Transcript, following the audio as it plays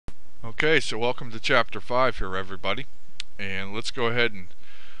Okay, so welcome to chapter 5 here, everybody, and let's go ahead and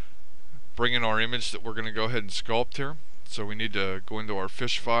bring in our image that we're going to go ahead and sculpt here. So we need to go into our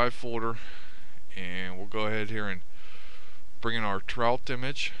fish 5 folder, and we'll go ahead here and bring in our trout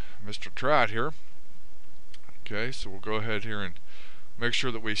image, Mr. Trout here. Okay, so we'll go ahead here and make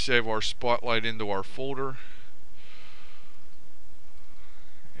sure that we save our spotlight into our folder,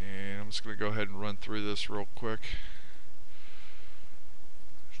 and I'm just going to go ahead and run through this real quick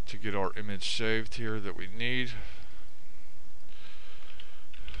to get our image saved here that we need.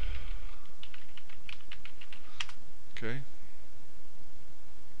 Okay,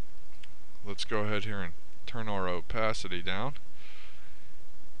 let's go ahead here and turn our opacity down,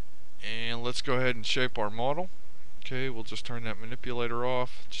 and let's go ahead and shape our model. Okay, we'll just turn that manipulator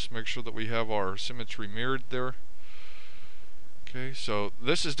off, just make sure that we have our symmetry mirrored there. Okay, so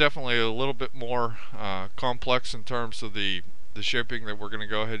this is definitely a little bit more complex in terms of the shaping that we're going to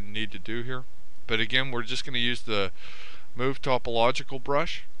go ahead and need to do here. But again, we're just going to use the move topological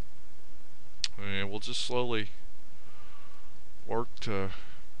brush, and we'll just slowly work to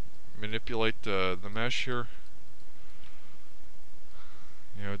manipulate the mesh here.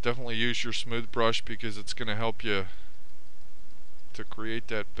 You know, definitely use your smooth brush because it's going to help you to create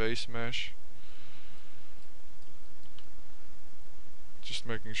that base mesh. Just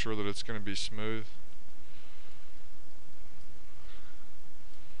making sure that it's going to be smooth.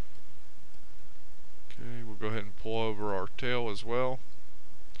 Okay, we'll go ahead and pull over our tail as well.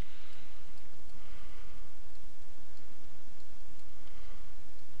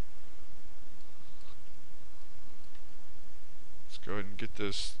 Let's go ahead and get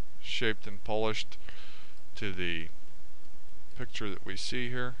this shaped and polished to the picture that we see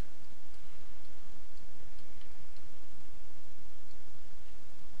here.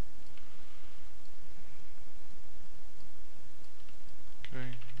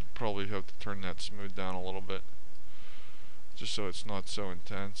 Okay, probably have to turn that smooth down a little bit just so it's not so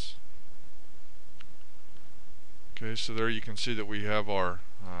intense. Okay, so there you can see that we have our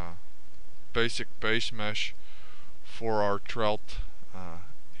basic base mesh for our trout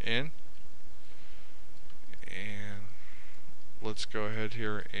in, and let's go ahead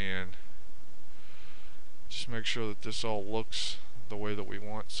here and just make sure that this all looks the way that we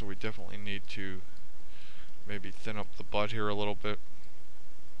want. So we definitely need to maybe thin up the butt here a little bit,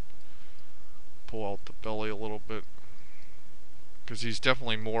 pull out the belly a little bit, because he's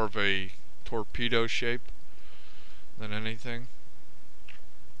definitely more of a torpedo shape than anything.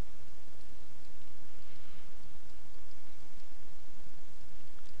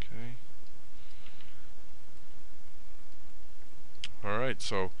 Okay. Alright,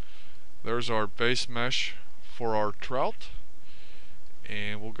 so there's our base mesh for our trout,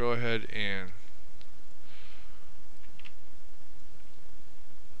 and we'll go ahead and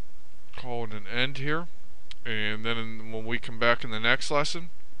call it an end here, and then when we come back in the next lesson,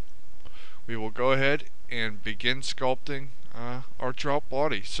 we will go ahead and begin sculpting our trout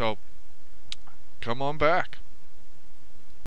body. So come on back.